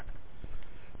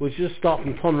We'll just start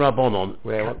from Ton Rabbanon.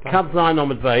 Where? What? Kav Zayin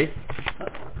Omid Beis.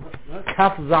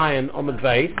 Kav Zayin Omid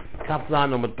Beis. Kav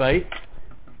Zayin Omid Beis.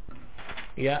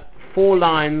 Yeah, four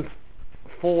lines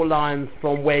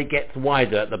from where it gets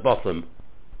wider at the bottom.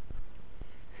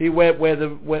 See where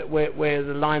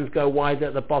the lines go wider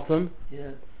at the bottom?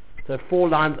 Yeah. So 4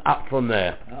 lines up from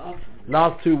there.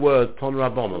 Last 2 words, Ton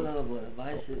Rabbanon.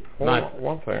 Nice.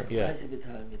 One thing. Yeah.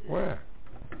 Where?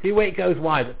 See where it goes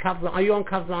wide. Are you on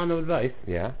Kav Zayin Omid Beis?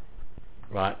 Yeah.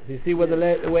 Right. So you see where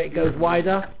where it goes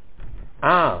wider?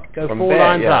 Ah. Go from 4 there,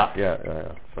 lines yeah, up. Yeah.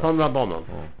 Ton Rabbanon.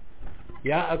 Oh.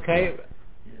 Yeah. Okay.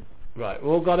 Right. We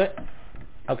all got it.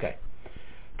 Okay.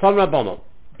 Ton Rabbanon.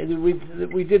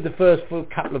 We did the first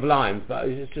couple of lines, but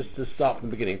it's just to start from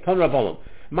the beginning. Ton Rabbanon.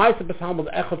 Ma'aser b'Talmud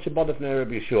Echad Shebodef Nei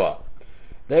Rabbi Yeshua.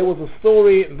 There was a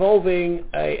story involving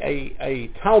a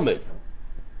Talmud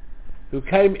who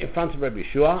came in front of Rabbi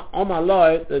Yeshua. Omar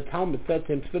Loi, the Talmud said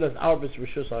to him, Tfilas Arvis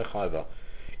Rishus Chayva.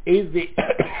 Is the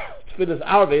Tfilas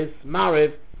Arvis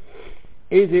Mariv?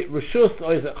 Is it Rishus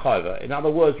or is it Chayva? In other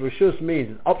words, Rishus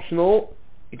means it's optional.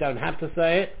 You don't have to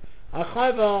say it.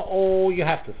 Chayva, or you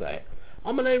have to say it.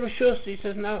 Amalei Rishus, he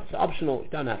says no, it's optional. You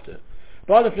don't have to.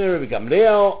 Rabbi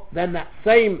Gamliel, then that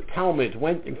same Talmud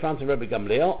went in front of Rabbi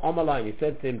Gamliel. Amalai, he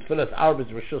said to him, Tfilas Arvis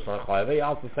Rishus Chayva. He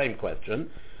asked the same question.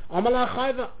 Amalai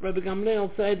Chayva. Rabbi Gamliel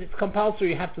said it's compulsory.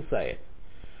 You have to say it.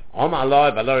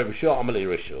 Amalai Valor Rabbi Yeshua Amalei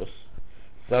Rishus.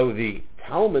 So the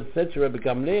Talmud said to Rabbi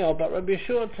Gamliel, but Rabbi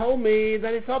Yeshua told me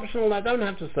that it's optional. I don't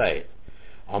have to say it.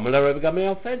 Amalei Rabbi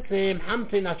Gamliel said to him,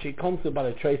 Hamtin Achi Konsu by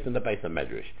the trace in the base of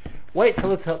Medrash. Wait till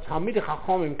the Talmidei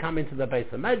Chachamim come into the base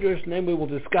of Medrash, and then we will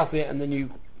discuss it, and then you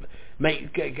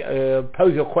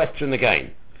pose your question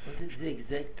again. What is the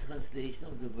exact translation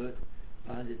of the word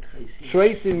by the tracing?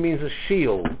 Tracing means a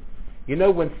shield. You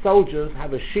know when soldiers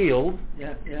have a shield,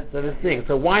 so this thing.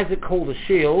 So why is it called a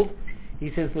shield?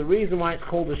 He says the reason why it's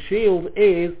called a shield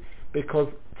is because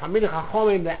Talmidei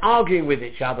Chachamim, they're arguing with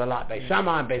each other, like Beis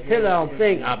Shammai and Beis Hillel and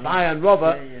thing, Abai and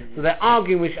Robert. So they're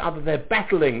arguing with each other, they're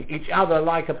battling each other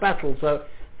like a battle. So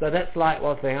that's like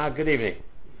one thing. Good evening.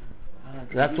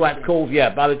 That's why it's called,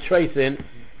 by the tracing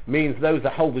means those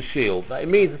that hold the shield. But it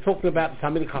means it's talking about the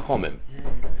Talmidei Chachamim.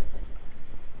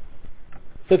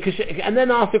 So, and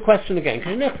then ask the question again.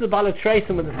 Because next to the Bala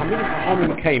tracing when the Talmidei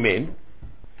Chachamim came in,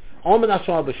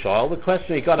 the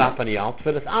question he got up and he asked,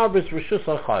 Tfilas Arvis Rishus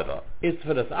Chayva. Is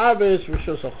Tfilas Arvis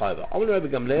Rishus Chayva? Rabbi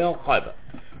Gamliel Chayva.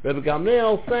 Rabbi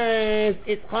Gamliel says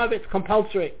it's Chayva, it's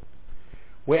compulsory.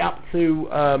 We're up to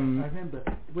I remember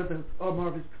whether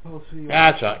Omar is compulsory.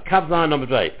 That's right. Kav Zayin Omid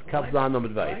Beis. Kav Zayin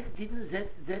Omid Beis. Why didn't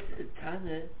that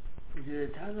Tana, is it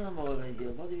a Tana over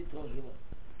here? What are you talking about?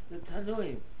 The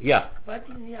Tanoim. Yeah. Why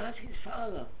didn't he ask his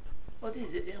father? What is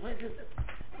it?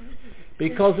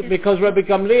 Because Rabbi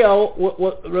Gamliel,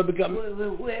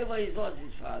 whoever is was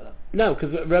his father. No,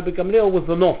 because Rabbi Gamliel was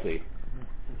the Nasi.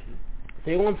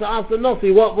 So he wants to ask the Nasi,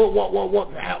 what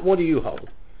do you hold?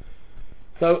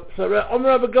 So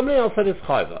Rabbi Gamliel said it's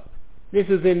Chayva. This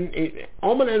is in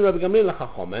Omen and Rabbi Gamliel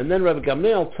Chachom, and then Rabbi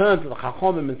Gamliel turned to the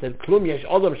Chachomim and said, Klum yesh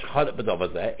odom shchalet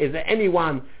b'dov. Is there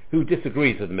anyone who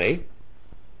disagrees with me?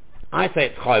 I say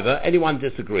it's Chayva. Anyone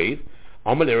disagrees?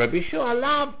 Amalei Rabbi Yeshua, I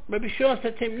love. Rabbi Yeshua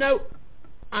said to him, no.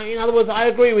 In other words, I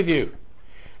agree with you.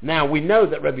 Now we know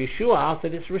that Rabbi Yeshua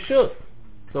said it's Rishus.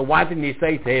 So why didn't he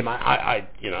say to him,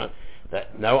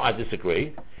 that no, I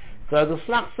disagree. So the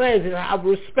Slach says, I have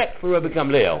respect for Rabbi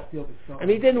Gamliel. And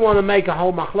he didn't want to make a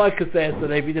whole machlokes there, so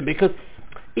they didn't, because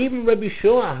even Rabbi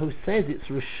Yeshua, who says it's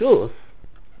Rishus,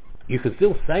 you can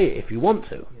still say it if you want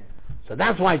to. So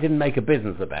that's why he didn't make a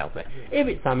business about it. If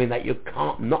it's something that you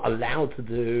not allowed to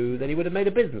do, then he would have made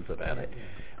a business about it.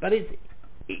 But it's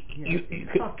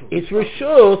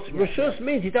Rishus. Rishus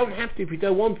means you don't have to if you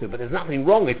don't want to, but there's nothing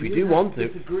wrong if you do want to.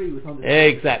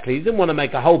 Exactly. He didn't want to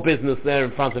make a whole business there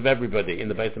in front of everybody in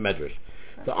the base of Medrash.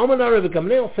 So Amar Rabbi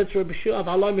Gamliel said to Rabbi Yeshua,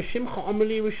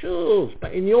 Rishus.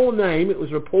 But in your name it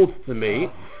was reported to me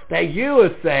that you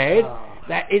have said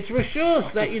that it's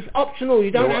Rishus, that it's optional, you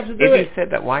don't have to do it. If he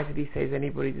said that, why did he say, does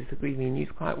anybody disagree? He knew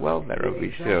quite well that Rabbi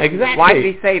Yeshua. Exactly. Why did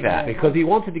he say that? Because he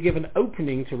wanted to give an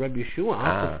opening to Rabbi Yeshua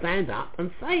to stand up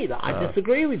and say that I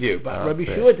disagree with you. But Rabbi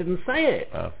Yeshua didn't say it.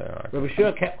 Rabbi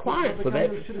Yeshua kept quiet.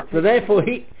 So therefore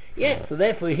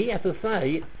he had to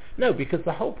say, no, because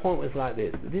the whole point was like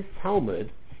this. This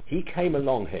Talmud, he came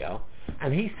along here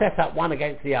and he set up one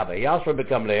against the other. He asked Rabbi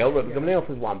Gamliel. Rabbi Gamliel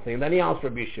says one thing, and then he asked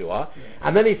Rabbi Yeshua,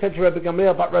 and then he said to Rabbi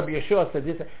Gamliel, but Rabbi Yeshua said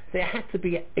this. So it had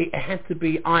to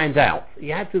be ironed out.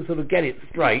 You had to sort of get it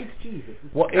straight.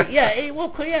 What? But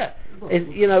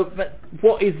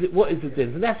what is the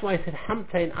din? And that's why I said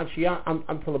Hamtain Ashiyah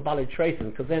until the Bali tracing,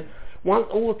 because then once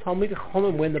all the Talmid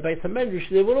Chachamim when the Beis HaMedrash,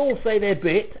 they would all say their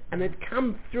bit, and they'd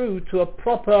come through to a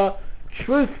proper,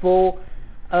 truthful.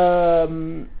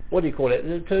 What do you call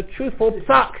it? To a truthful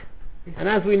psak. And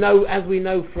as we know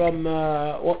from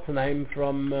what's the name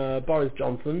from Boris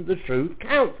Johnson, the truth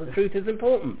counts. The truth is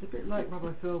important. It's a bit like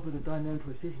Rabbi Feldman and Diane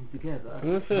Precision together.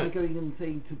 That's it. They're going and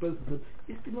saying to both of them,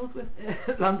 "Is the Northwest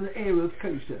London area of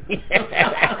kosher?"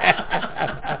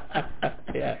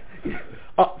 Yeah.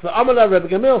 So Amala Rebbe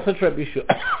Gamil said to Rebbe Yeshua,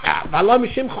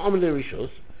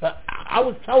 but I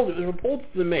was told, it was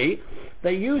reported to me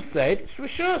that you said it's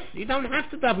rishus. You don't have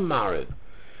to daven Mariv.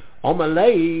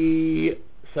 Amalei.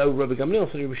 So Rebbe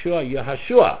Gamliel said Rebbe Yeshua,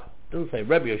 Yehashua. Doesn't say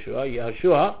Rebbe Yeshua,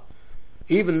 Yehashua.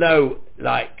 Even though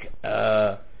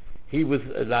he was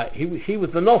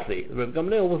the Nossi. Rebbe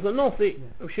Gamliel was the Nossi.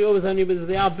 Rebbe Yeshua was only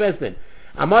the Av Bezdin.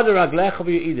 Amadu Raglech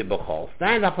v'Yidei B'chol.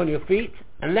 Stand up on your feet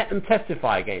and let them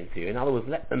testify against you. In other words,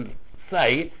 let them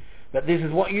say that this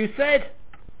is what you said,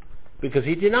 because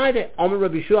he denied it. Omar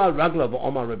Rebbe Yeshua Raglav,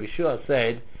 Omar Rebbe Yeshua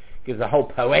said, gives a whole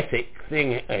poetic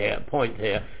thing point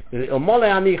here. If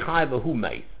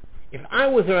I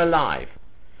was alive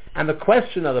and the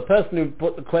questioner, the person who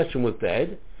put the question, was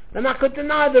dead, then I could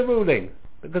deny the ruling,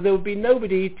 because there would be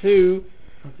nobody to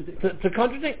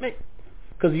contradict me.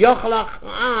 Because I'll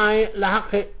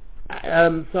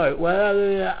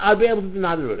be able to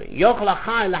deny the ruling.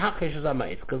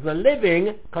 Because the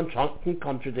living can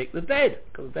contradict the dead,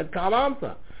 because the dead can't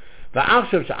answer. Now,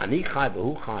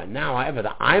 however,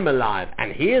 that I'm alive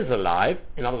and he is alive,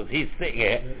 in other words, he's sitting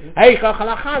here,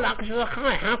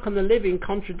 how can the living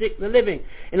contradict the living?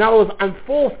 In other words, I'm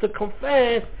forced to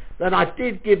confess that I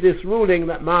did give this ruling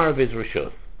that Marav is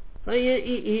Rishus. So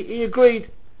he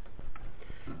agreed.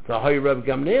 So Rabbi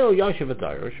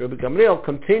Gamliel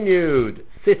continued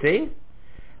sitting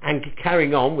and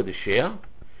carrying on with the Shiur.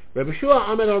 Rabbi Yeshua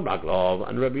Ahmed al-Raglov,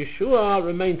 and Rabbi Yeshua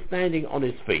remained standing on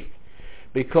his feet.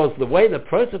 Because the way the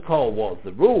protocol was,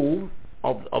 the rule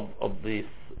of the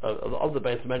Beis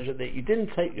HaMedrash, that you didn't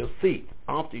take your seat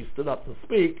after you stood up to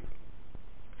speak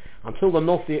until the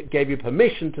Nossi gave you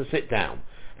permission to sit down.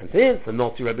 And since the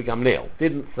Nossi Rebbe Gamliel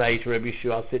didn't say to Rebbe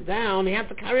Yeshua sit down, he had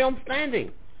to carry on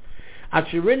standing.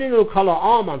 Until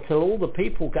all the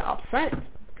people get upset. And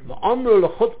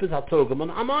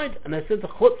they said to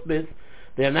Chutzpis,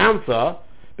 the announcer,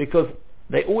 because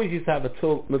they always used to have a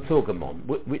Maturgamon,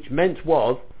 which meant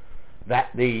was that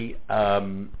the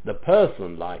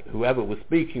person, like whoever was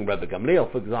speaking, Rebbe Gamliel,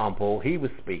 for example, he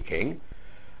was speaking,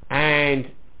 and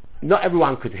not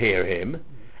everyone could hear him,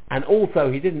 and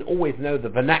also he didn't always know the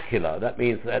vernacular. That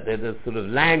means that there's a sort of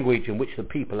language in which the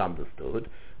people understood.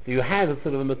 So you had a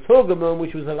sort of a Maturgamon,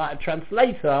 which was like a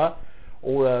translator,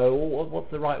 or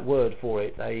what's the right word for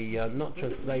it?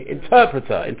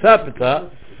 Interpreter,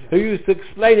 who used to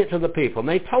explain it to the people. And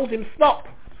they told him, stop.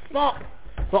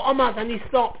 So Omar, and he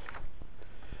stopped.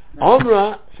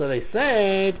 Omra, so they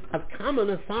said,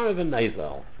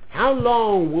 how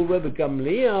long will Rabbi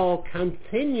Gamliel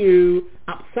continue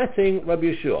upsetting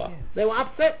Rabbi Yeshua? Yes. They will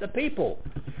upset the people.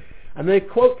 And they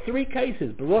quote three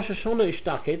cases. Rosh Hashanah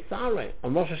ishtaked Sare.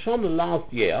 On Rosh Hashanah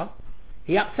last year,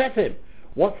 he upset him.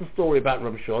 What's the story about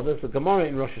Rabbi Yeshua? There's a Gemara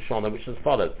in Rosh Hashanah which is as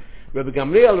follows. Rabbi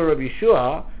Gamliel and Rabbi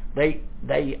Yeshua, they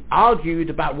argued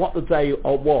about what the day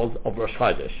was of Rosh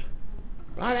Chodesh.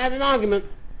 Right? They had an argument.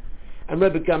 And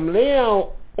Rabbi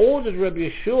Gamliel ordered Rabbi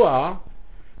Yeshua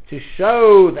to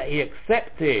show that he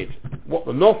accepted what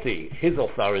the Nossi, his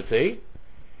authority,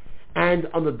 and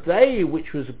on the day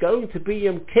which was going to be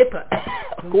Yom Kippur,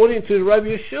 according to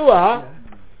Rabbi Yeshua,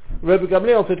 Rabbi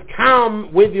Gamliel said, come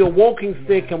with your walking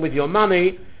stick and with your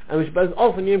money, and we should both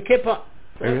offer Yom Kippur.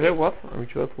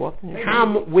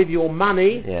 Come with your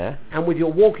money and with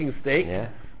your walking stick.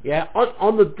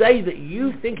 On the day that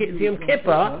you think it's Yom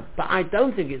Kippur, but I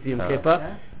don't think it's Yom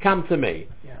Kippur, come to me.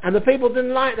 And the people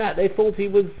didn't like that. They thought he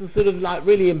was sort of like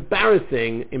really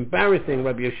embarrassing Rabbi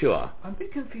Yeshua. I'm a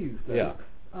bit confused though. Yeah.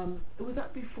 Was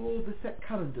that before the set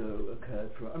calendar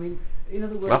occurred? I mean, in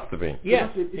other words... Must have been. Yeah.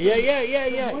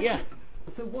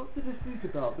 So what's the dispute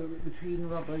about between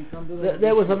Rabbi Gamliel?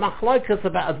 There was a machlokes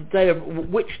about a day of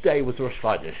which day was Rosh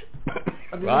Chodesh.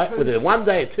 Right? Was it 1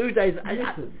 day or 2 days?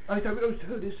 Tishri.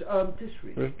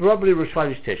 It was probably Rosh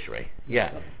Chodesh Tishri.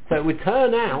 Yeah. So it would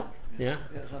turn out... Yeah.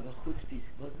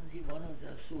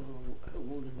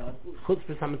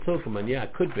 Chutzpah Hamaturkaman, yeah,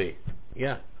 it could be.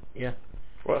 Yeah. Yeah.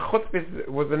 Well, Chutzpah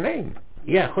was the name.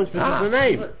 Yeah, Chutzpah is the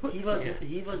name.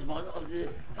 He was one of the...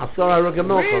 Asara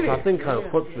Rugamilkos, Really? I think so.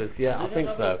 Chutzpah, yeah, I think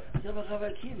so.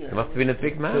 It must have been a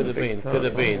big man. Could have been, big could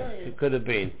have son. been, it could have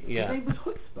been, His yeah. name was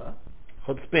Chutzpah.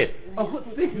 Chutzpah. Oh,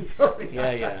 Chutzpah, sorry.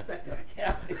 Yeah, yeah.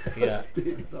 Yeah.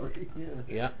 Chutzpah, sorry.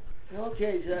 Yeah.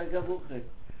 Okay, so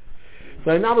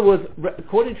So in other words,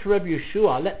 according to Rabbi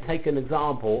Yeshua, let's take an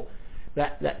example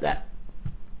that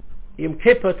Yom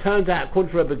Kippur turned out,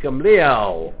 according to Rabbi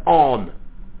Gamliel, on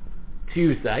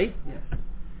Tuesday, Yes.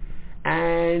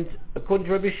 and according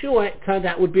to Rabbi Yeshua, it turned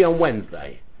out would be on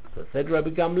Wednesday. So said Rabbi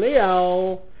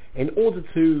Gamliel, in order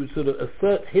to sort of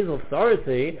assert his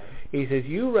authority, he says,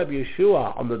 you, Rabbi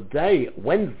Yeshua, on the day,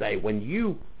 Wednesday, when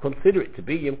you consider it to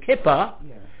be Yom Kippur,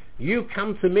 Yeah. you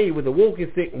come to me with a walking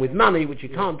stick and with money, which you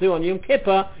can't do on Yom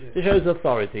Kippur, to show his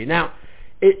authority. Now,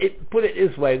 put it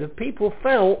this way, the people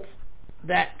felt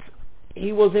that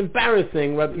he was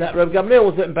embarrassing, that Rabbi Gamliel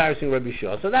was embarrassing Rabbi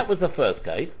Yeshua. So that was the first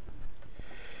case.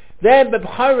 Then,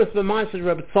 Berochos b'ma'aser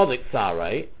Rabbi Tzadok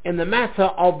Sarei, in the matter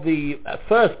of the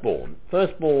firstborn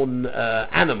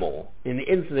animal, in the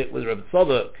incident with Rabbi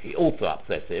Tzadok, he also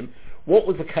upset him. What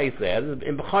was the case there?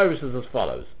 In Berochos is as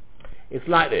follows. It's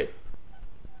like this.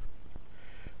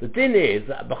 The din is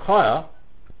that a bechor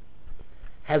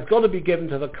has got to be given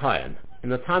to the kohen. In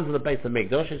the times of the Beis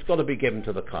Hamikdash, it's got to be given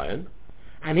to the kohen,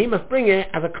 and he must bring it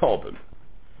as a korban.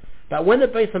 But when the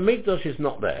Beis Hamikdash is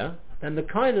not there, then the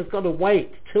kohen has got to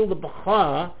wait till the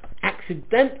bechor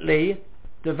accidentally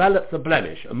develops a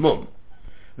blemish, a mum.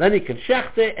 Then he can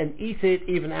shecht it and eat it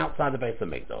even outside the Beis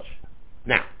Hamikdash.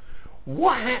 Now,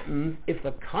 what happens if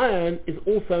the kohen is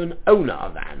also an owner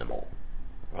of the animal?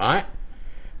 Right?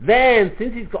 Then,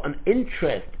 since he's got an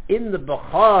interest in the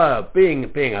bechor being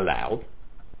allowed,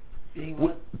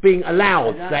 being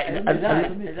allowed,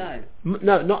 alive.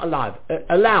 No, not alive,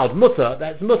 allowed, mutter,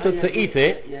 that's mutter to eat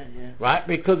it, right,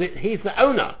 because he's the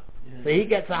owner, so he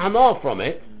gets a hamar from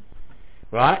it,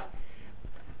 right.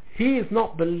 He is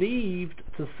not believed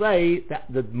to say that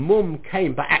the mum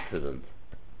came by accident,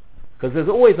 because there's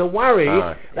always a worry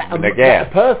that a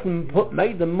person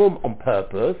made the mum on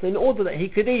purpose in order that he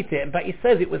could eat it, but he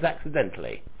says it was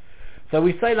accidentally. So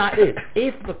we say like this,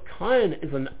 if the kohen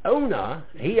is an owner,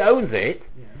 he owns it,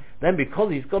 then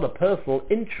because he's got a personal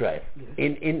interest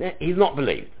in it, he's not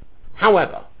believed.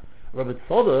 However, Rabbi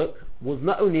Tzadok was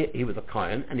not only, he was a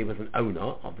kohen and he was an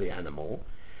owner of the animal,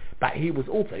 but he was a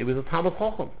Talmid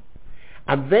Chacham.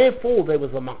 And therefore there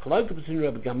was a machlokes between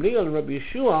Rabbi Gamliel and Rabbi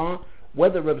Yeshua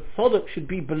whether Rabbi Tzadok should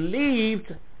be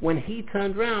believed when he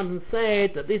turned round and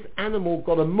said that this animal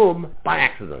got a mum by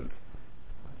accident.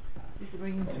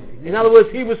 In other words,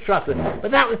 he was trusted.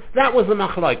 But that was the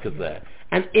machlokes there.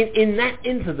 And in that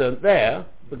incident there,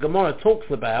 the Gemara talks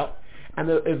about, and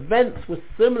the events were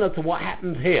similar to what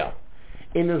happened here,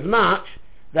 inasmuch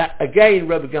that again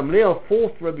Rabbi Gamliel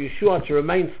forced Rabbi Yeshua to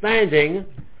remain standing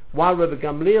while Rabbi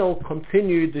Gamliel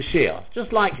continued the shiur,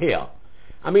 just like here.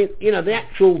 I mean, the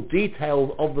actual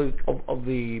details of the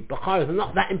bechor are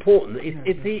not that important.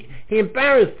 He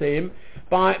embarrassed him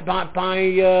by Rabbi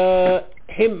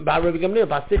Gamliel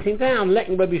by sitting down,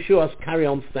 letting Rabbi Yeshua carry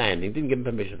on standing, didn't give him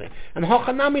permission to. And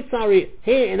Hochanamitzari,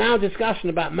 here in our discussion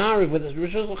about Mariv with his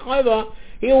Rishos L'chayva,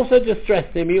 he also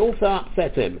distressed him, he also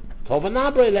upset him.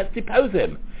 Tovanabre, let's depose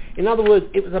him. In other words,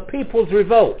 it was a people's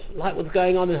revolt, like what's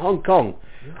going on in Hong Kong.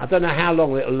 I don't know how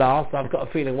long it'll last. I've got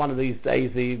a feeling one of these days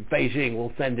Beijing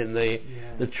will send in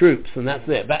the troops, and that's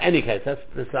it. But in any case, that's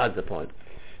besides the point.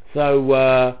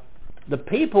 So the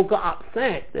people got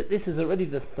upset that this is already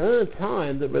the third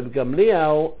time that Rabbi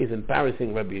Gamliel is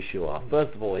embarrassing Rabbi Yeshua.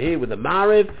 First of all, here with the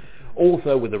Mariv,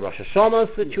 also with the Rosh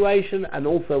Hashanah situation, and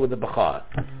also with the Bechor.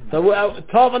 So,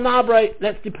 Tov and Nabre,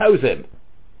 let's depose him.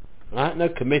 Right? No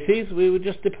committees, we would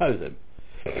just depose him.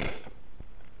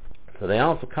 So they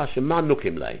asked for Kasha Man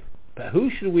Nukimle. But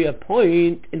who should we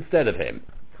appoint instead of him?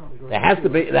 There has to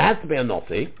be a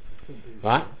Noti.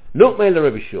 Right? Nukmele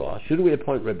Rabbi Yeshua. Should we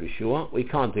appoint Rabbi Yeshua? We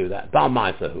can't do that. Bar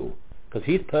Maisahu. Because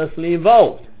he's personally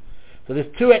involved. So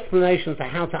there's two explanations for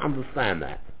how to understand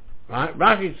that. Right?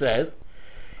 Rashi says,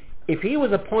 if he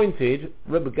was appointed,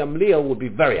 Rabbi Gamliel would be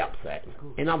very upset.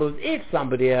 In other words, if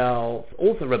somebody else,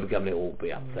 also Rabbi Gamliel will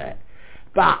be upset.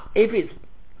 But if it's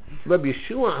Rabbi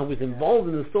Yeshua who was involved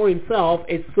in the story himself,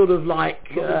 it's sort of like...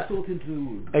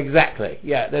 exactly,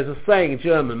 yeah. There's a saying in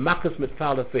German, Makas mit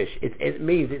fauler fish. It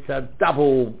means it's a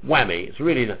double whammy. It's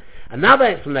really... Another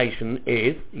explanation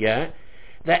is,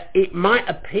 that it might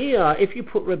appear, if you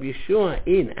put Rabbi Yeshua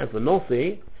in as the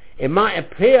Nasi, it might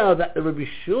appear that the Rabbi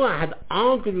Yeshua had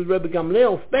argued with Rabbi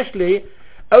Gamliel, especially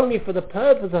only for the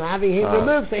purpose of having him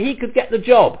removed, so he could get the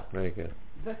job. Very good.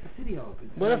 That's the city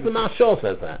argument. Well, that's the Marshal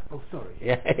says that. Oh, sorry.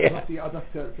 Yeah. That's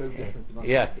so different to my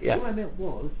Yeah. All I meant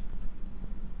was,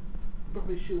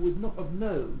 Rabbi Shiur would not have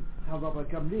known how Rabbi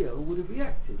Gamliel would have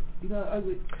reacted. You know,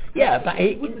 But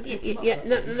he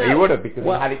would have, because he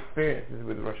had experiences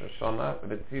with Rosh Hashanah for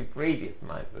the two previous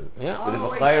Maaseh. Yeah. With the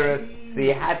Berochos, so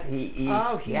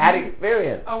he had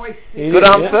experience. Oh, I see. Good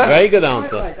answer. Yeah, very good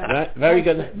answer. Right. Very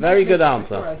good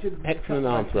answer. Sorry, Excellent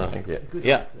answer. Thank you.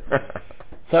 Yeah.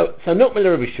 So Nukmil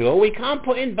Rabbi Shiur, we can't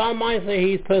put in Baal Ma'aseh,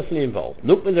 he's personally involved.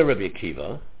 Nukmil Rabbi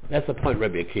Akiva, that's the point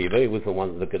Rabbi Akiva, he was the one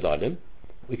of the Gedolim.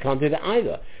 We can't do that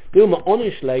either. Perhaps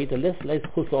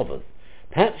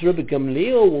Rabbi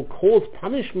Gamliel will cause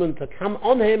punishment to come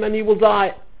on him and he will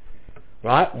die.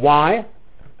 Right? Why?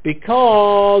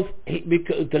 Because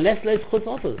the less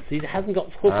chusovas. He hasn't got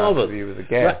chusovas. He was a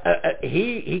gay.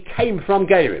 He came from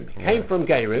Geirim. He came from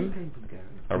Geirim.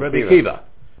 Rabbi Akiva.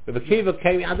 Rabbi Akiva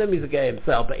came, I don't know if he's a gay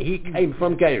himself, but he came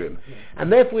from Geirim. And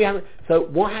therefore we have, so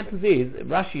what happens is,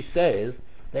 Rashi says,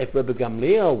 that if Rabbi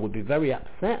Gamliel would be very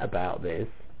upset about this,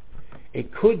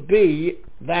 it could be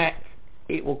that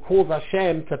it will cause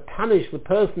Hashem to punish the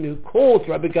person who caused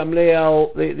Rabbi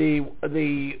Gamliel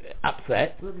the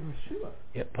upset. Rabbi Shiur.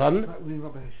 Yeah, pardon? That would be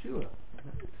Rabbi Shiur.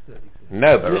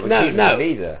 No, but Rabbi Akiva is the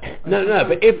leader. No,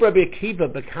 but if Rabbi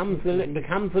Akiva becomes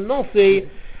a Nasi,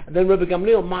 then Rabbi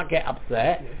Gamliel might get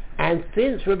upset, and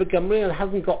since Rabbi Gamliel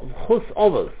hasn't got chus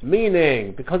ovos,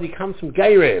 meaning because he comes from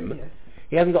Geirim,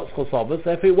 he hasn't got chus ovos,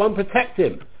 therefore it won't protect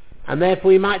him, and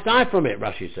therefore he might die from it,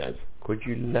 Rashi says. Could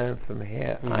you learn from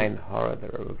here Ein Hora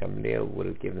that Rabbi Gamliel would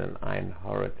have given an Ein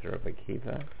Hora to Rabbi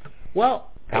Akiva?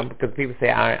 Well, because people say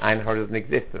Ein Hora doesn't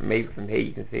exist, but maybe from here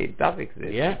you can see it does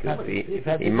exist. Yeah,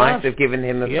 he might have given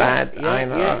him a bad Ein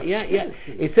Hora. Yeah.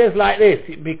 It says like this,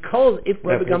 because if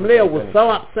Rabbi Gamliel was so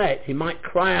upset, he might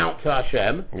cry out to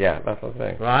Hashem. Yeah, that's what I'm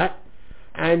saying. Right?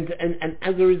 And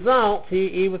as a result,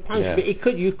 he was punished. Yeah.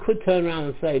 But you could turn around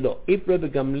and say, look, if Rabbi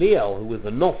Gamliel, who was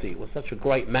a Nasi, was such a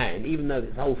great man, even though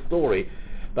this whole story,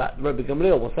 but Rabbi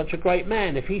Gamliel was such a great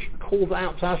man, if he calls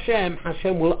out to Hashem,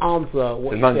 Hashem will answer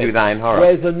what he says. Do with Ein Hora.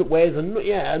 Whereas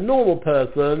a normal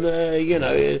person,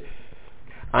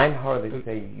 Ein Hora, they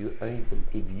say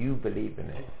if you believe in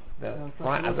it. That's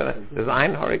right. Does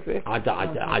Ein Hora exist? I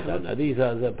don't know. These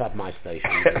are above my station.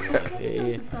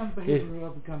 It's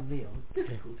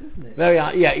difficult, isn't it?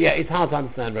 It's hard to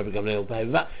understand Rabbi Gamliel's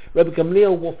behavior. But Rabbi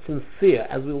Gamliel was sincere,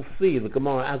 as we'll see the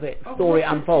Gemara as the story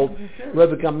unfolds.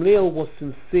 Rabbi Gamliel was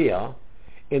sincere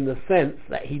in the sense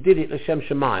that he did it L'Shem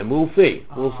Shemaim. We'll see.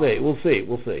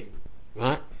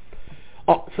 Right?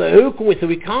 So who can we? So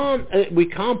we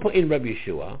can't put in Rabbi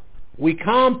Yeshua. We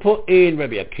can't put in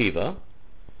Rabbi Akiva.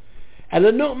 And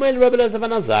the Nukmel Rabbi Eliezer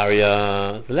ben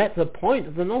Azariah. So that's the point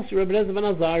of the Nasi Rabbi Eliezer ben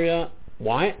Azariah.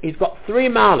 Why? He's got three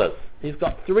malas. He's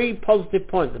got three positive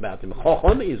points about him.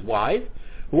 Chochom, he's wise.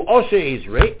 Hu Osher, he's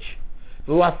rich.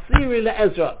 Hu Asiri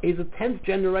le'Ezra, he's a 10th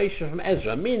generation from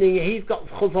Ezra, meaning he's got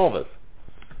chuzovas.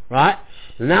 Right?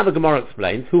 Now the Gemara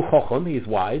explains, Hu Chochom, he's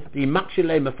wise. The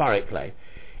Makshile Mefarikle.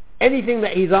 Anything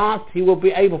that he's asked, he will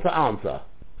be able to answer.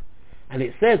 And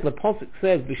it says, the Pasuk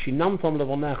says, V'shinamtom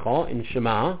levonecha in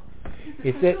Shema.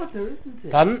 It's the Haggadah, isn't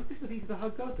it? Pardon? It's the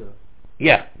Haggadah.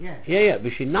 Yeah.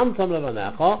 V'shinamtom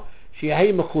levonecha,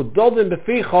 shehei mechudodim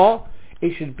beficha,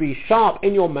 it should be sharp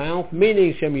in your mouth,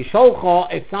 meaning shemisholcha,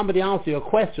 if somebody asks you a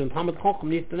question, Talmud Chacham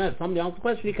needs to know, if somebody asks a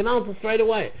question, you can answer straight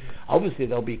away. Obviously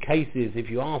there'll be cases, if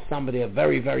you ask somebody a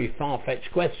very, very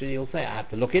far-fetched question, he'll say, I have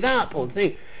to look it up, or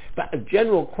thing. But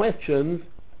general questions,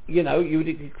 you would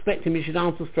expect him, he should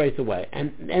answer straight away.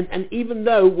 And even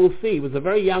though, we'll see, he was a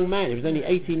very young man, he was only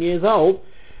 18 years old,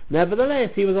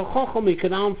 nevertheless, he was a chacham, he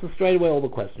could answer straight away all the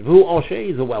questions. Who Osher,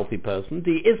 he's a wealthy person.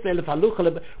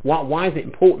 Why is it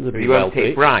important to be wealthy? Won't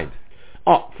take bribes.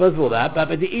 First of all that, but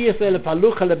so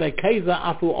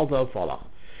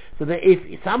that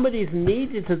if somebody is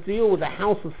needed to deal with the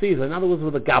house of Caesar, in other words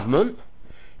with the government,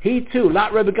 he too,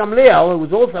 like Rabbi Gamliel, who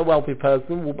was also a wealthy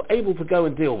person, will be able to go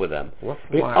and deal with them.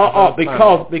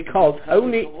 Because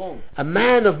only a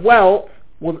man of wealth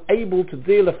was able to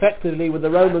deal effectively with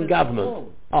the Roman government.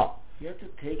 You have to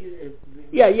take it.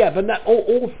 But that,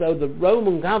 also the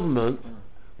Roman government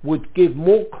would give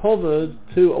more covers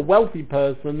to a wealthy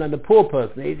person than a poor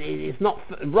person. It's not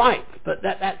right, but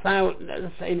that's how in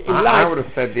life. I would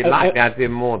have said they like the idea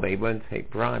more. They won't take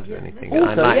bribes or anything.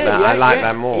 I like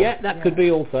that more. Yeah, that could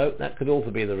be also. That could also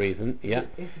be the reason. Yeah,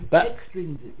 it's but an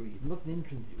extrinsic reason, not an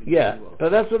intrinsic reason. Yeah, but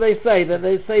that's what they say. That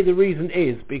they say the reason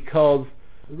is because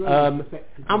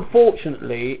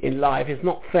unfortunately in life it's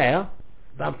not fair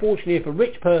But unfortunately, if a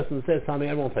rich person says something,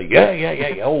 everyone will say,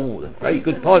 yeah, oh, that's very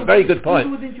good point, very good point.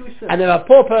 And if a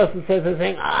poor person says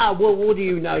something, well, what do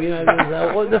you know?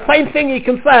 Well, the same thing you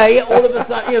can say, all of a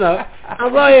sudden,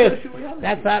 and right,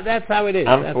 that's how it is.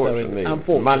 Unfortunately,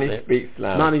 money speaks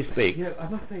loud. Money speaks. I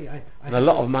must say, And a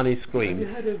lot of money screams. Have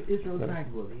you heard of Israel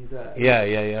Zangwill? He's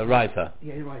a writer.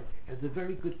 Yeah, you're right. Has a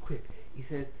very good quip. He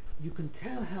says, you can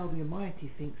tell how the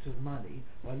Almighty thinks of money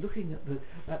by looking at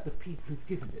the people who's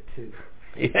given it to.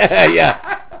 Yeah.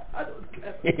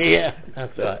 Yeah,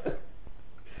 that's right.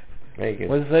 Very good.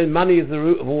 Well, so money is the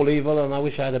root of all evil, and I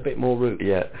wish I had a bit more root.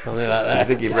 Yeah. Something like that. I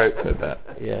think he wrote that.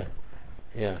 Yeah.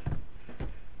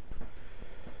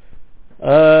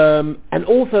 And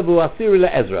also Buasiri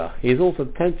Ezra. He is also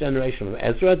the 10th generation of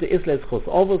Ezra. The Isles Chus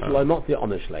Ovos Loimotzi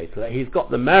Onishle. So that he's got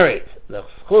the merit, the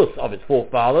Chus of his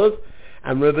forefathers,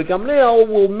 and Rabbi Gamliel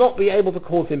will not be able to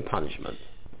cause him punishment.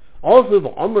 Also, the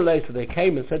Omrele, so they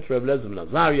came and said to Rabbi Elazar ben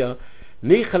Azariah,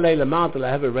 Nichalei Lamad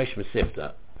Lehever Resh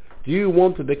Mesifta. Do you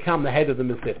want to become the head of the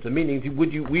Mesifta? Meaning,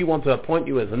 we want to appoint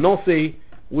you as a Nossi.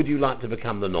 Would you like to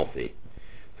become the Nossi?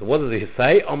 So what does he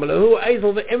say?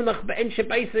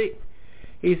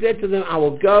 He said to them, I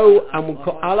will go and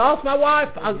I'll ask my wife.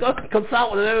 I'll go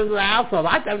consult with them in the household.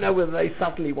 I don't know whether they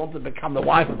suddenly want to become the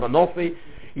wife of a Nossi.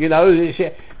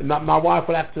 My wife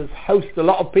will have to host a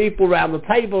lot of people around the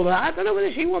table. I don't know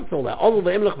whether she wants all that. Although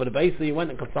the Imlach for the base, he went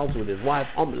and consulted with his wife.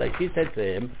 She said to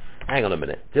him, hang on a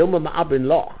minute, Dilma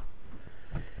Ma'abrin-Law.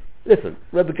 Listen,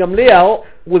 Rabbi Gamliel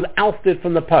was ousted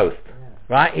from the post,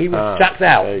 right? He was chucked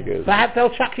out. Perhaps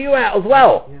they'll chuck you out as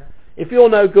well. Yeah. If you're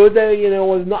no good,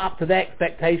 or not up to their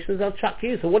expectations, they'll chuck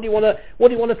you. So what do you want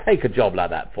to take a job like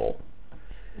that for?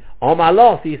 On my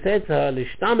loss, he said to her,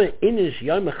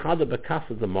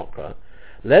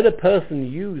 let a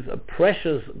person use a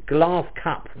precious glass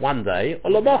cup one day,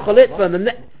 or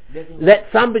let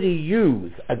somebody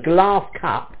use a glass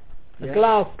cup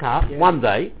one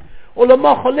day, or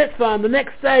and the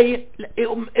next day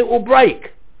it will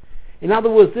break. In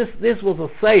other words, this was a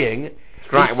saying.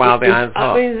 Strike while the iron's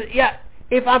hot.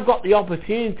 If I've got the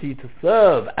opportunity to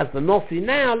serve as the Nossi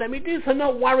now, let me do so.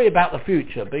 Not worry about the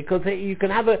future, because you can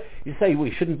have you say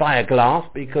we shouldn't buy a glass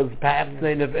because perhaps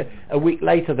then a week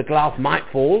later the glass might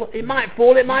fall. It might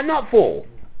fall. It might not fall.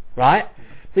 Right?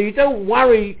 So you don't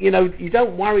worry. You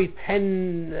don't worry.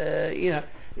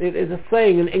 There's a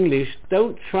saying in English: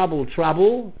 don't trouble,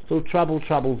 so trouble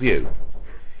troubles you.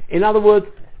 In other words,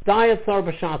 Daya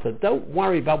Sarabashata. Don't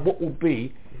worry about what will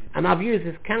be. And I've used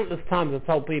this countless times. I've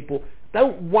told people,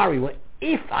 don't worry. Well,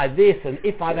 if I this and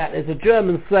if I that. There's a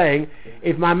German saying,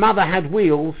 if my mother had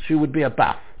wheels, she would be a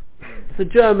bus. It's a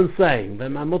German saying.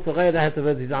 Wenn my Motorräder hätte,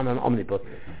 würde sie sein ein Omnibus.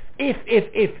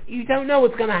 If you don't know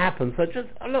what's going to happen, so just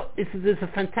look. This is a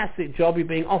fantastic job. You're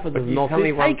being offered as an office.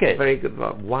 Take it. Very good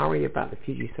one. Worry about the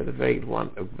future. You said a very good one.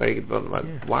 Worry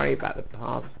about the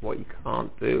past, what you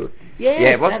can't do.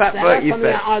 What's that word you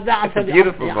said? It's a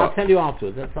beautiful book. I'll tell you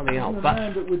afterwards. That's something else. A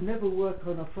man that would never work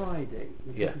on a Friday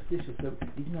was superstitious, so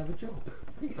he didn't have a job.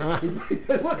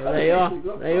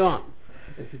 There you are.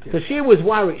 So she was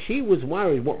worried. She was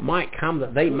worried what might come,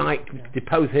 that they might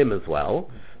depose him as well.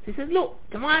 She said, look,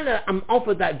 Delilah, I'm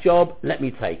offered that job, let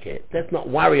me take it. Let's not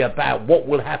worry about what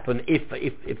will happen if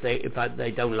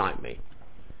they don't like me.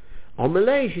 On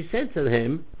Malay, she said to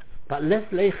him, but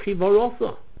Leslie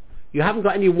Chivarosa, you haven't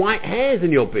got any white hairs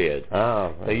in your beard.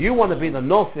 So you want to be the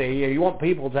Nossi, you want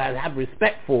people to have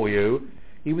respect for you.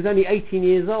 He was only 18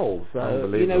 years old, so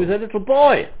he was a little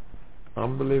boy.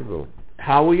 Unbelievable.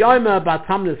 How we Yoma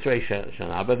Batamnis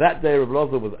Shana, but that day Rabbi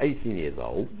Elazar was 18 years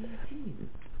old.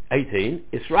 18,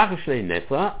 Israchashle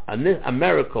Nessa, a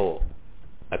miracle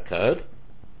occurred.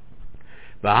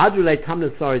 18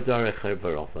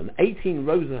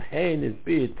 rows of hair in his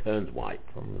beard turns white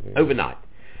overnight.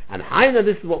 And Haina,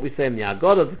 this is what we say in the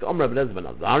Agoda, the Rabbi Elazar ben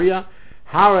Azariah,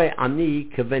 Hare ani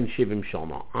keven shivim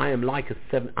shona. I'm like a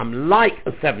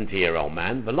 70-year-old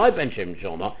man. V'loi ben shivim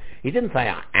shona. He didn't say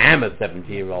I am a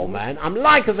 70-year-old man. I'm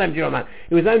like a 70-year-old man.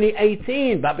 He was only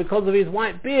 18, but because of his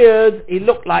white beard, he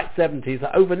looked like 70.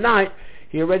 So overnight,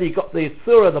 he already got the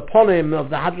surah, the ponim of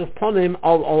the hadras ponim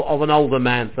of an older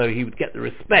man, so he would get the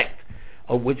respect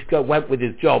of which went with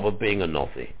his job of being a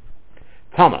Nossi.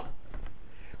 Tama.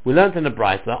 We learnt in the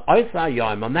Brisa, Oisa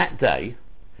Yom, on that day.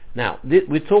 Now,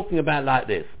 we're talking about like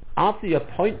this. After the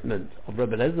appointment of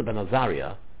Rabbi Elazar ben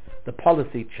Azariah, the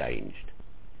policy changed.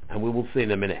 And we will see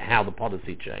in a minute how the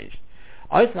policy changed.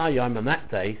 On that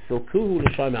day,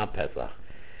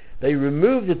 they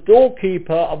removed the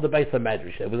doorkeeper of the Beis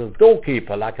HaMedrash. There was a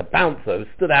doorkeeper, like a bouncer, who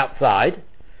stood outside,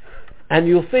 And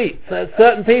you'll see,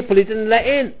 certain people he didn't let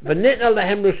in. And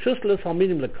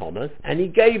he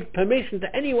gave permission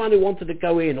to anyone who wanted to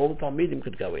go in, all the Talmidim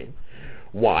could go in.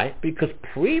 Why? Because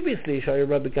previously,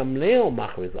 Rabbi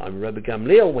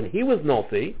Gamliel, when he was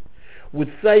Nasi,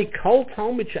 would say, Kol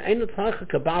Talmid she'eino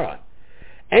tzarich kabara.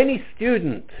 Any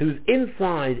student whose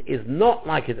inside is not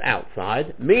like his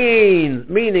outside,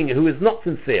 meaning who is not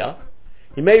sincere,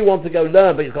 he may want to go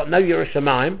learn, but he's got no Yiras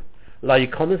Shamayim, La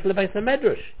Yikonos leBeis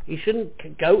HaMedrash. He shouldn't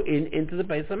go into the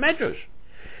Beis HaMedrash.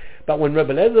 But when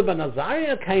Rabbi Eliezer ben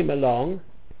Azariah came along,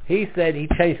 he said he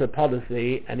changed the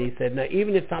policy, and he said, no,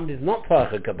 even if somebody's not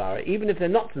Tzarech Kabara, even if they're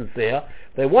not sincere,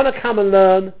 they want to come and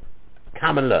learn,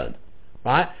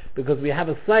 right? Because we have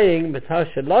a saying,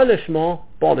 B'tosh lo lishmo,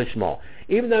 bo lishmo.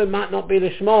 Even though it might not be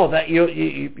lishmo that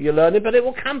you're learning, but it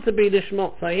will come to be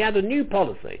lishmo. So he had a new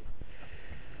policy.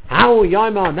 How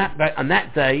Yoma on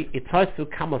that day, it tries to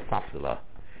come a safsula.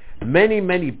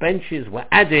 Many benches were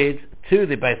added to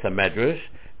the Beis HaMedrash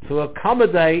to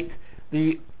accommodate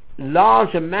the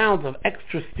large amount of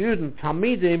extra student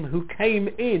Talmidim who came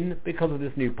in because of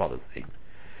this new policy.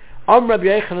 Rabbi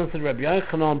Yochanan said, Rabbi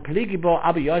Yochanan, Peligibo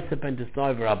Abi Yosef ben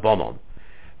Desdoi v'Rabbanon.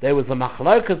 There was a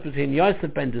machlokas between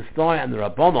Yosef ben Desdoi and the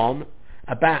Rabbanon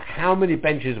about how many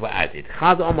benches were added.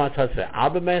 One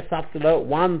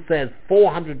says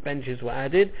 400 benches were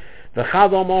added.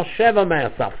 One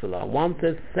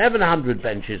says 700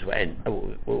 benches were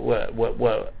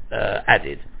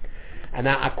added. And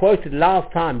now I quoted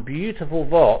last time beautiful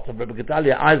thoughts of Rabbi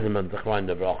Gedalia Eisenman, Zechron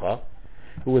Berochos,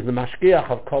 who was the mashgiach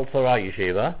of Kol Torah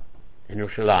Yeshiva in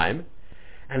Yerushalayim,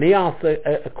 and he asked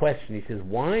a question. He says,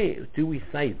 why do we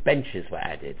say benches were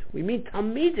added? We mean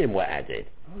Talmidim were added.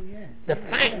 Oh, yes. The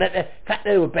fact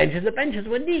there were benches, the benches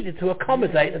were needed to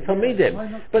accommodate the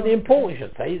Talmidim. But the important, you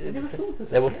should say,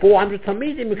 there were 400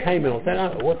 Talmidim who came in and said,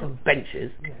 oh, what are benches?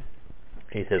 Yes.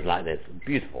 He says like this,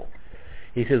 beautiful.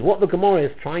 He says, what the Gemara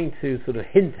is trying to sort of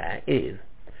hint at is,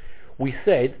 we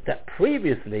said that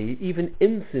previously, even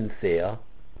insincere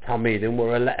Talmidim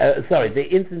were the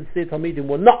insincere Talmidim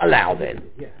were not allowed in.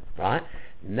 Yeah. Right?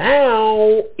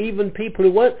 Now, even people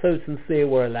who weren't so sincere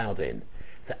were allowed in.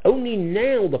 So only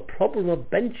now the problem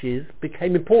of benches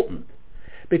became important.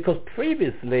 Because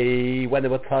previously, when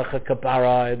there were Tzarech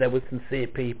Kabara, there were sincere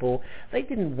people, they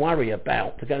didn't worry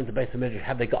about to go into Beis HaMedrash,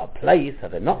 have they got a place,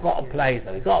 have they not got a place,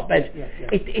 have they got a bench.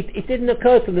 It didn't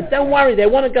occur to them. Don't worry, they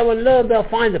want to go and learn, they'll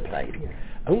find a place.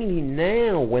 Only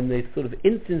now, when the sort of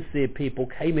insincere people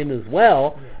came in as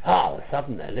well,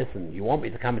 suddenly, listen, you want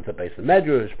me to come into Beis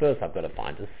HaMedrash, first I've got to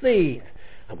find a seat,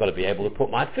 I've got to be able to put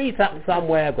my feet up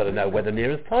somewhere, I've got to know where the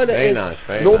nearest toilet is,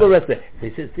 and all the rest of it.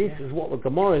 He says, this is what the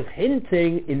Gemara is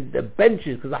hinting in the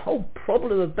benches, because the whole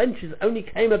problem of benches only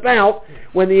came about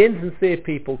when the insincere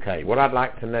people came. What I'd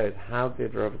like to know is, how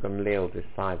did Rabbi Gamliel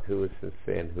decide who was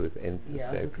sincere and who was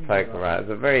insincere? It's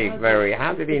a very,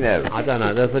 how did he know? I don't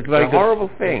know. That's a very horrible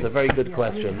thing. It's a very good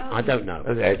question. I don't know.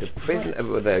 The prison,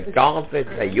 the guards, they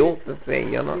say, you're sincere,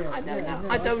 you're not. I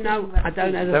don't know.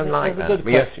 Don't like that.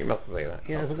 Yes, you must say that.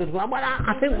 Yeah, that's a good one. Well,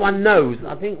 I think one knows.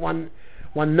 I think one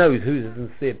knows who's a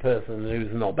sincere person and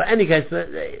who's not. But in any case,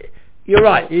 you're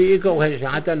right. You got.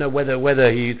 I don't know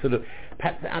whether he sort of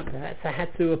perhaps had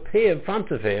to appear in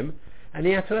front of him and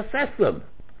he had to assess them.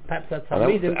 Perhaps that's how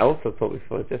he did. I also thought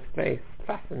before, it's just very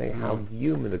fascinating how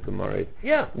human the Gemara is.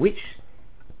 Yeah.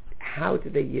 How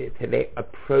did they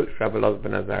approach Rabbi Eliezer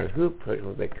ben Azariah? Who approached?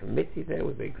 Was there a committee there?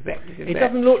 Was there executive It there?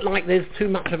 doesn't look like there's too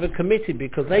much of a committee,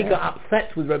 because they got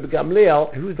upset with Rabbi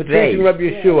Gamliel for they? teaching Rabbi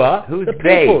Yeshua. Who's the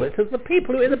they? people. It says the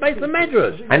people who are in the Beis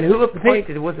HaMedrash. And who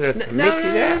appointed? Was there a committee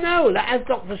there? No. As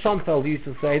Dr. Schonfeld used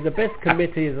to say, the best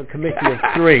committee is a committee of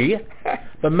three,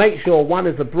 but make sure one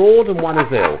is abroad and one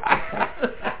is ill.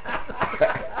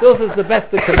 This is the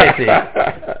best of committee.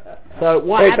 So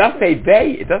it does say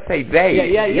they. It does say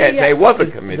they. Yeah. There was a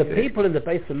committee. The people in the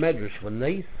Beis HaMedrash, when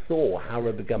they saw how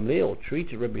Rabbi Gamliel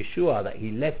treated Rabbi Yeshua, that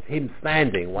he left him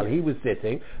standing while he was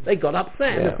sitting, they got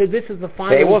upset and they said, "This is the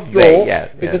final straw,"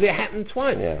 because it happened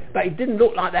twice. Yeah. But it didn't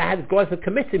look like they had quite a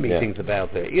committee meetings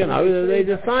about it. You know, they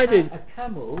decided. A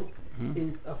camel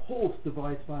is a horse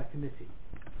devised by a committee.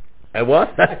 A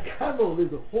what? A camel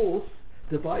is a horse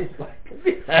devised by a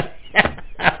committee.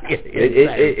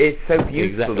 It's so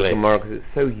beautiful, the Gemara, because it's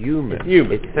so human. It's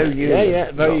human.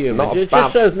 Yeah, very human. It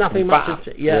just shows nothing much.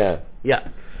 Yeah.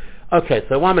 Okay,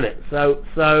 so 1 minute. So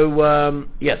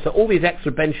all these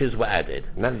extra benches were added.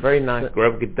 And that's very nice.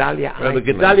 Rabbi Gedalia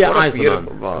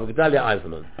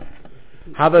Eisenman.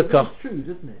 It rings true,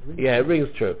 doesn't it? Yeah, it rings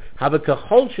true.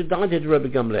 Habakachol shedayed Rabbi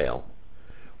Gamliel.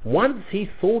 once he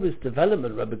saw this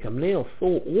development, Rabbi Gamliel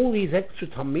saw all these extra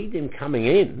Talmidim coming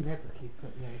in,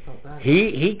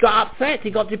 he got upset, he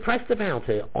got depressed about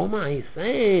it. Omar, he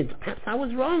said, perhaps I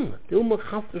was wrong.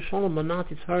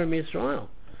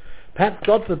 Perhaps,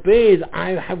 God forbid,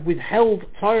 I have withheld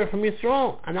Torah from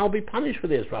Yisrael, and I'll be punished for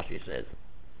this, Rashi says.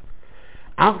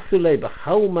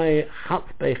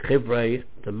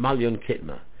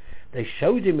 They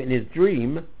showed him in his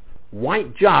dream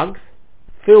white jugs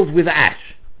filled with ash.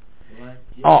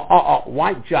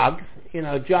 White jugs,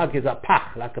 jug is a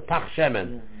pach, like a pach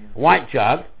shemen. White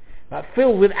jug, but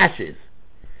filled with ashes.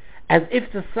 As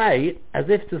if to say,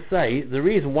 the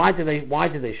reason why do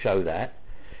they show that?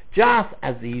 Just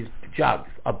as these jugs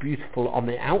are beautiful on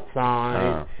the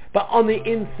outside, but on the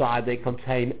inside they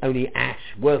contain only ash,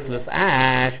 worthless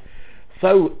ash.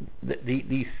 So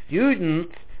the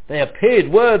students, they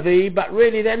appeared worthy, but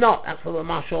really they're not. That's what the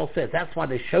Marshal says. That's why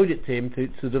they showed it to him, to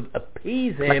sort of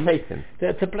appease him,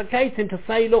 to placate him, to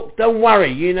say, look, don't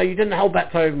worry, you didn't hold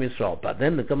back Torah from Yisrael. But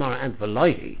then the Gemara and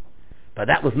V'lohi, but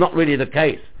that was not really the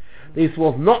case. This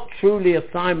was not truly a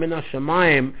sign min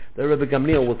hashamayim that Rabbi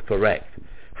Gamliel was correct.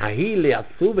 It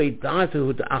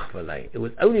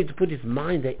was only to put his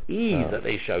mind at ease that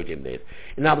they showed him this.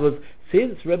 In other words,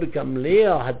 since Rabbi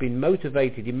Gamliel had been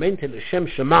motivated, he meant it Hashem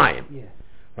Shemayim,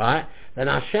 right? Then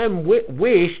Hashem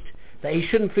wished that he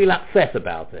shouldn't feel upset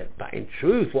about it. But in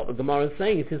truth, what the Gemara is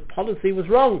saying is his policy was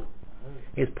wrong.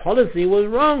 His policy was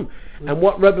wrong. And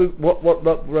what Rabbi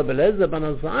Eliezer ben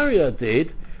Azariah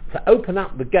did to open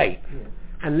up the gate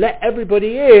and let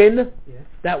everybody in,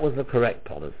 that was the correct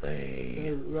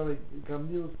policy. Rabbi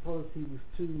Gamliel's policy was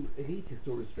too elitist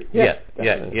or restrictive. Yeah.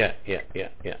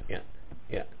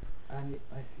 And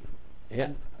I see.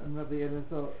 Yeah. And Rabbi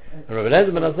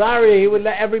Eliezer ben Azariah, he would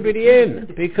let everybody in,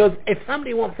 because if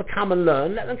somebody wants to come and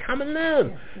learn, let them come and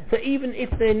learn. So even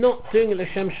if they're not doing it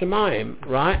L'Shem Shemayim,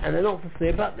 right, and they're not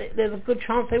sincere, but there's a good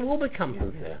chance they will become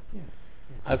sincere.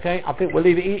 Okay, I think we'll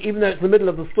leave it, even though it's the middle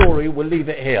of the story, we'll leave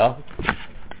it here.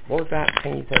 What was that thing you said?